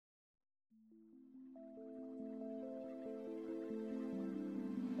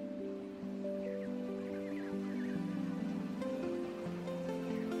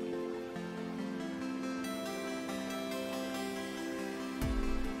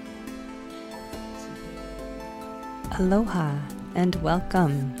Aloha and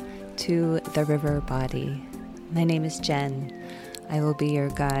welcome to the river body. My name is Jen. I will be your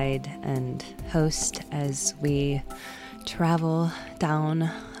guide and host as we travel down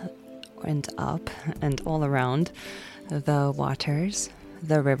and up and all around the waters,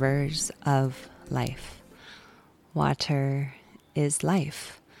 the rivers of life. Water is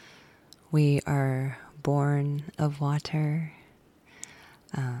life. We are born of water.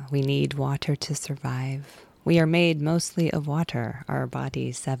 We need water to survive. We are made mostly of water, our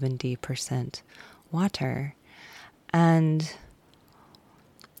body 70% water. And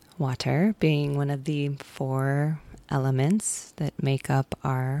water, being one of the 4 elements that make up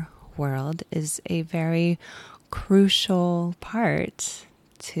our world, is a very crucial part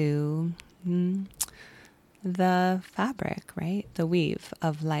to the fabric, right? The weave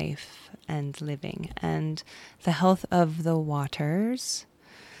of life and living. And the health of the waters,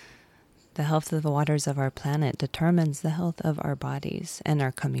 the health of the waters of our planet determines the health of our bodies and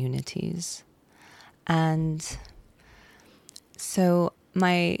our communities. And so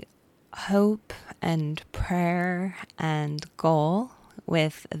my hope and prayer and goal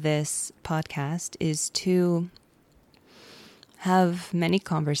with this podcast is to have many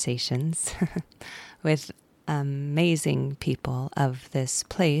conversations with amazing people of this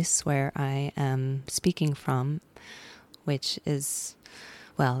place where I am speaking from, which is,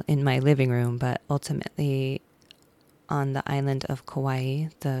 well, in my living room, but ultimately on the island of Kauai,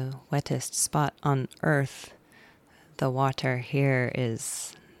 the wettest spot on earth. The water here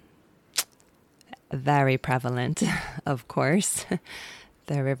is very prevalent, of course.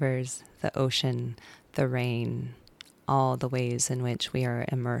 The rivers, the ocean, the rain, all the ways in which we are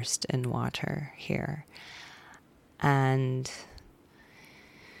immersed in water here. And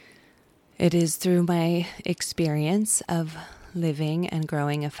it is through my experience of living and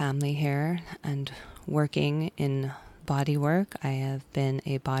growing a family here and working in body work. I have been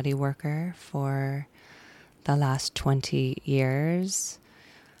a body worker for the last 20 years.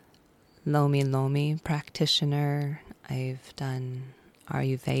 Lomi practitioner. I've done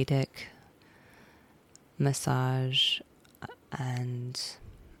Ayurvedic massage and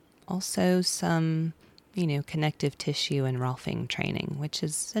also some connective tissue and Rolfing training, which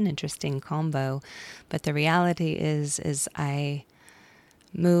is an interesting combo. But the reality is I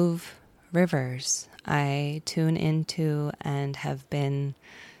move rivers. I tune into and have been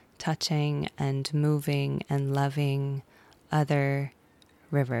touching and moving and loving other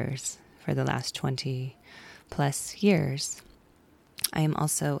rivers for the last 20 plus years. I am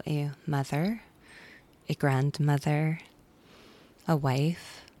also a mother, a grandmother, a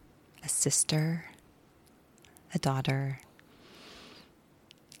wife, a sister, a daughter,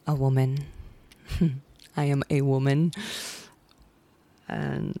 a woman. I am a woman.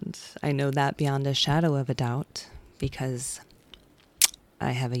 And I know that beyond a shadow of a doubt because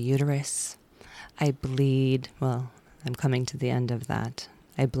I have a uterus. I bleed. Well, I'm coming to the end of that.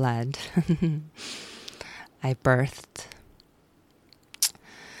 I bled. I birthed.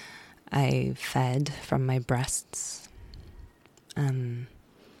 I fed from my breasts.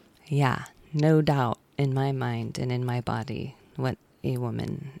 No doubt in my mind and in my body what a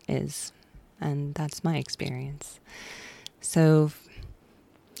woman is. And that's my experience. So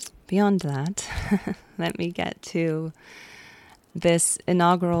beyond that, let me get to this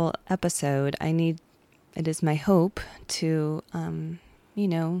inaugural episode. It is my hope to,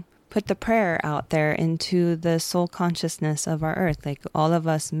 put the prayer out there into the soul consciousness of our earth. Like all of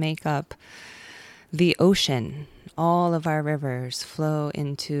us make up the ocean. All of our rivers flow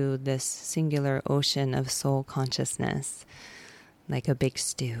into this singular ocean of soul consciousness, like a big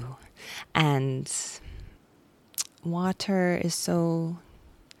stew. And water is so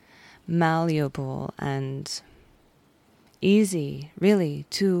malleable and easy, really,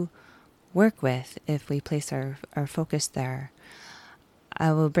 to work with if we place our focus there.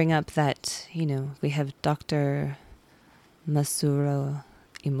 I will bring up that, we have Dr. Masaru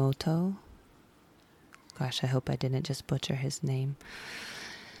Emoto. Gosh, I hope I didn't just butcher his name.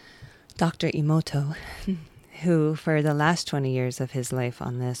 Dr. Emoto, who for the last 20 years of his life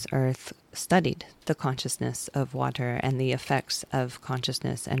on this earth studied the consciousness of water and the effects of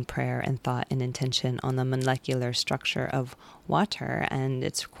consciousness and prayer and thought and intention on the molecular structure of water. And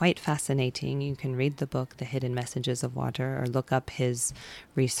it's quite fascinating. You can read the book, The Hidden Messages of Water, or look up his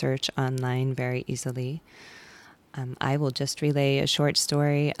research online very easily. I will just relay a short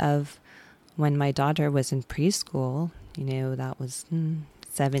story of when my daughter was in preschool. That was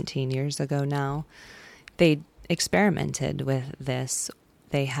 17 years ago now. They experimented with this.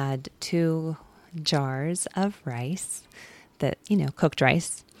 They had 2 jars of rice, that, cooked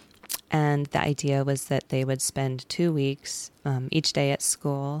rice, And the idea was that they would spend 2 weeks each day at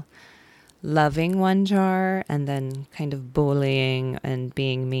school loving one jar and then kind of bullying and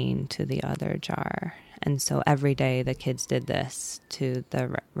being mean to the other jar. And so every day the kids did this to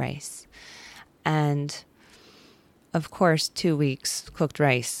the rice. And of course, 2 weeks cooked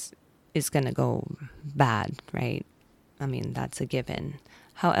rice is going to go bad, right? I mean, that's a given.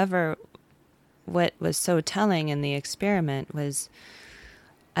 However, what was so telling in the experiment was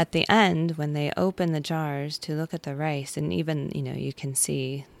at the end, when they opened the jars to look at the rice, and even, you can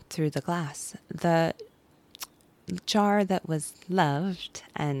see through the glass, the jar that was loved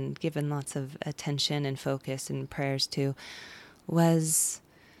and given lots of attention and focus and prayers to was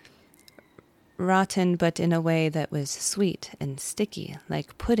rotten, but in a way that was sweet and sticky,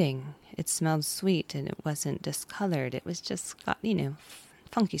 like pudding. It smelled sweet and it wasn't discolored. It was just,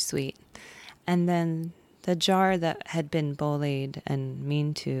 funky sweet. And then the jar that had been bullied and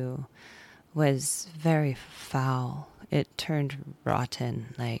mean to was very foul. It turned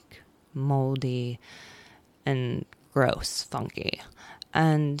rotten, like moldy and gross, funky.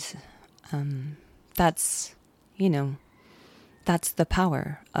 And that's the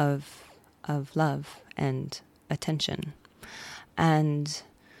power of love and attention. And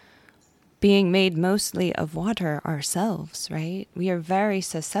being made mostly of water ourselves, right? We are very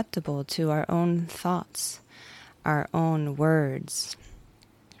susceptible to our own thoughts, our own words,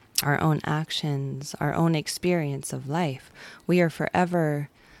 our own actions, our own experience of life. We are forever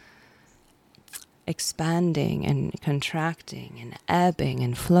expanding and contracting and ebbing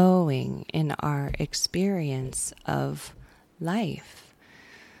and flowing in our experience of life.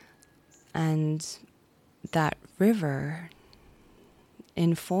 And that river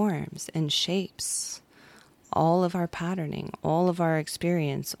informs and shapes all of our patterning, all of our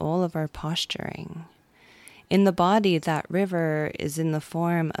experience, all of our posturing. In the body, that river is in the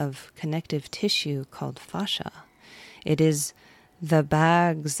form of connective tissue called fascia. It is the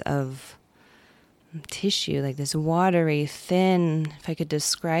bags of tissue, like this watery, thin, if I could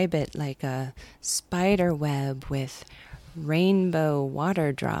describe it, like a spider web with rainbow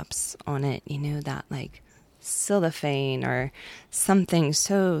water drops on it, that like cellophane or something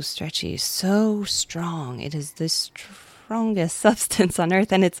so stretchy, so strong. It is the strongest substance on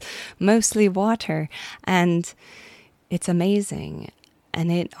earth, and it's mostly water, and it's amazing.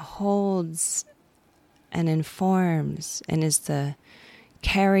 And it holds and informs and is the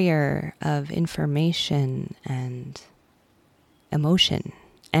carrier of information and emotion,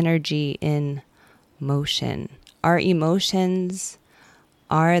 energy in motion. Our emotions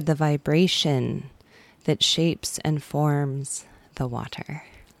are the vibration that shapes and forms the water.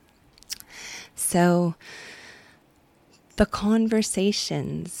 So the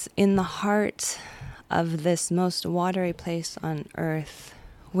conversations in the heart of this most watery place on earth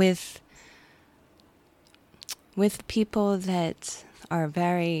with people that are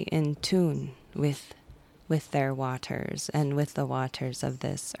very in tune with their waters and with the waters of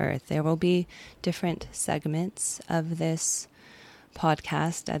this earth. There will be different segments of this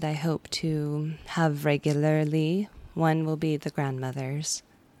podcast that I hope to have regularly. One will be the grandmother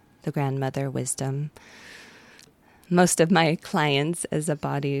wisdom. Most of my clients as a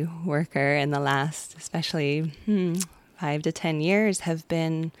body worker in the last, especially 5 to 10 years, have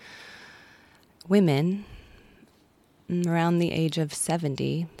been women around the age of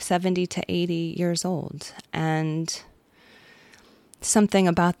 70 to 80 years old. And something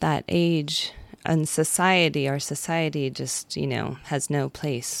about that age and our society just, has no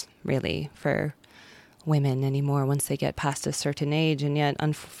place really for women anymore once they get past a certain age. And yet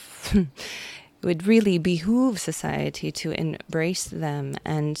it would really behoove society to embrace them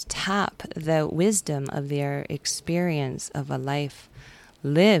and tap the wisdom of their experience of a life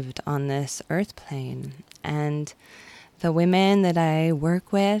lived on this earth plane. And the women that I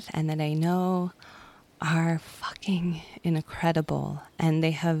work with and that I know are fucking incredible, and they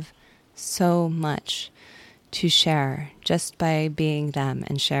have so much to share just by being them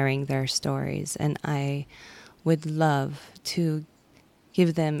and sharing their stories. And I would love to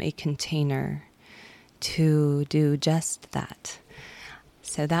give them a container to do just that.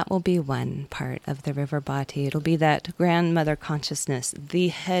 So that will be one part of the river body. It'll be that grandmother consciousness, the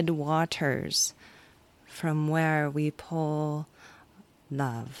headwaters from where we pull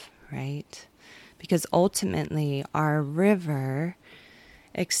love, right? Because ultimately our river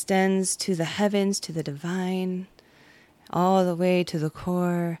extends to the heavens, to the divine, all the way to the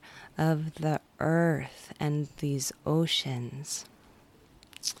core of the earth and these oceans.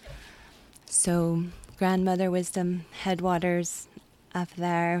 So, grandmother wisdom, headwaters up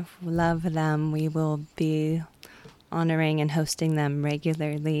there, love them. We will be honoring and hosting them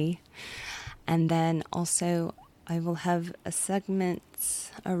regularly. And then also I will have a segment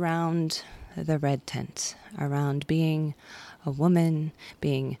around the red tent, around being a woman,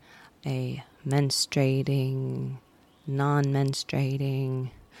 being a menstruating, non-menstruating,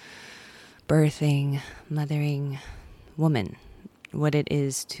 birthing, mothering woman. What it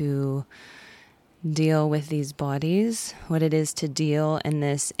is to deal with these bodies, what it is to deal in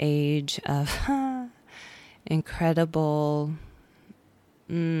this age of incredible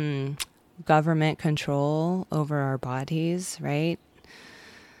government control over our bodies, right?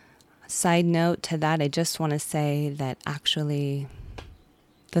 Side note to that, I just want to say that actually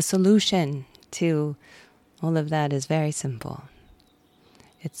the solution to all of that is very simple.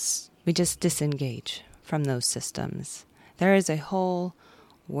 We just disengage from those systems. There is a whole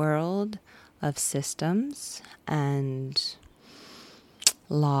world of systems and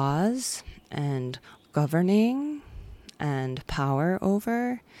laws and governing and power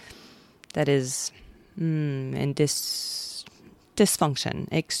over that is in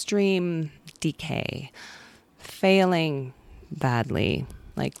dysfunction, extreme decay, failing badly,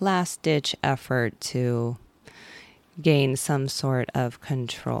 like last-ditch effort to gain some sort of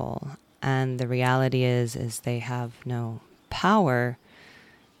control. And the reality is they have no power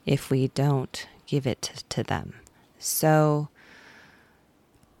if we don't give it to them. So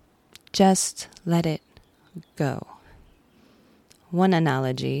just let it go. One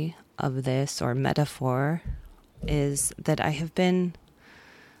analogy of this or metaphor is that I have been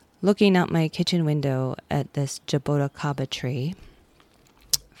looking out my kitchen window at this Jaboticaba tree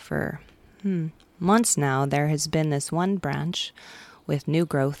for months now. There has been this one branch with new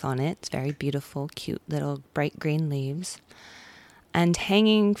growth on it. It's very beautiful, cute little bright green leaves. And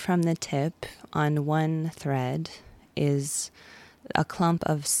hanging from the tip on one thread is a clump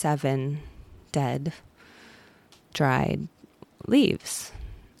of 7 dead, dried leaves.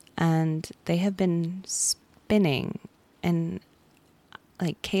 And they have been spinning and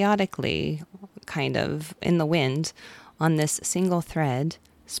like chaotically kind of in the wind on this single thread,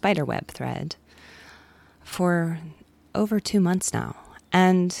 spiderweb thread, for over 2 months now.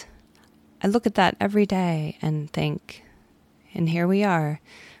 And I look at that every day and think, and here we are,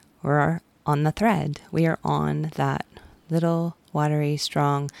 we're on the thread. We are on that little watery,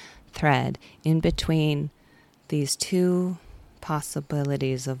 strong thread in between these two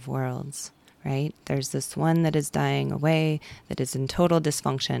possibilities of worlds, right? There's this one that is dying away, that is in total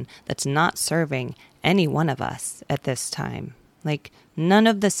dysfunction, that's not serving any one of us at this time. Like, none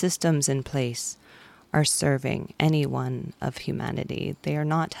of the systems in place are serving any one of humanity. They are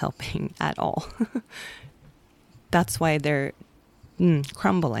not helping at all. That's why they're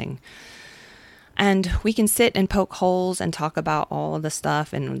crumbling. And we can sit and poke holes and talk about all of the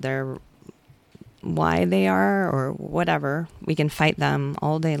stuff and why they are or whatever. We can fight them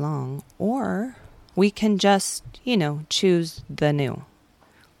all day long. Or we can just, choose the new.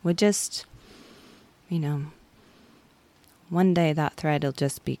 We just, one day that thread will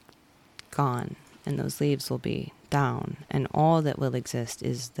just be gone and those leaves will be down and all that will exist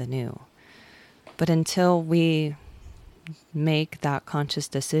is the new. But until we make that conscious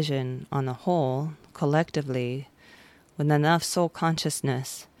decision on the whole, collectively, with enough soul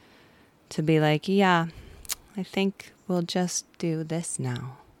consciousness to be like, yeah, I think we'll just do this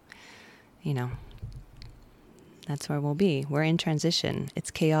now. That's where we'll be. We're in transition. It's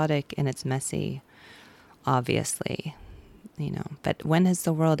chaotic and it's messy, obviously. But when has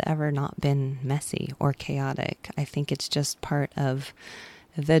the world ever not been messy or chaotic? I think it's just part of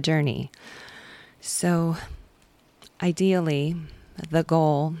the journey. So ideally, the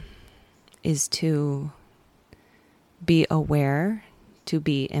goal is to be aware, to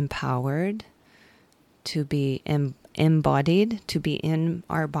be empowered, to be embodied, to be in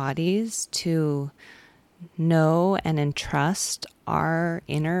our bodies, to know and entrust our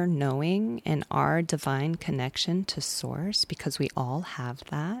inner knowing and our divine connection to Source, because we all have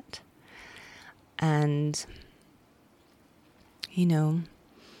that. And, I know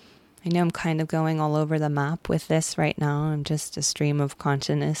I'm kind of going all over the map with this right now. I'm just a stream of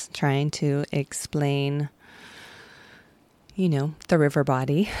consciousness trying to explain, the river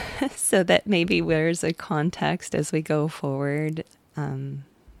body so that maybe there's a context as we go forward.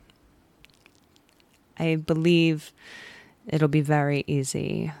 I believe it'll be very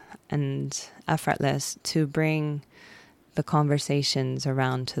easy and effortless to bring the conversations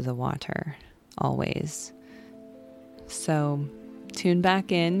around to the water always. So tune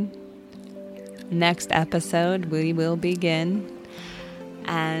back in. Next episode, we will begin.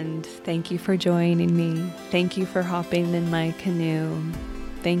 And thank you for joining me. Thank you for hopping in my canoe.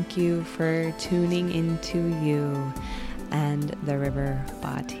 Thank you for tuning into you and the river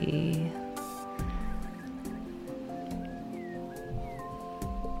Bati.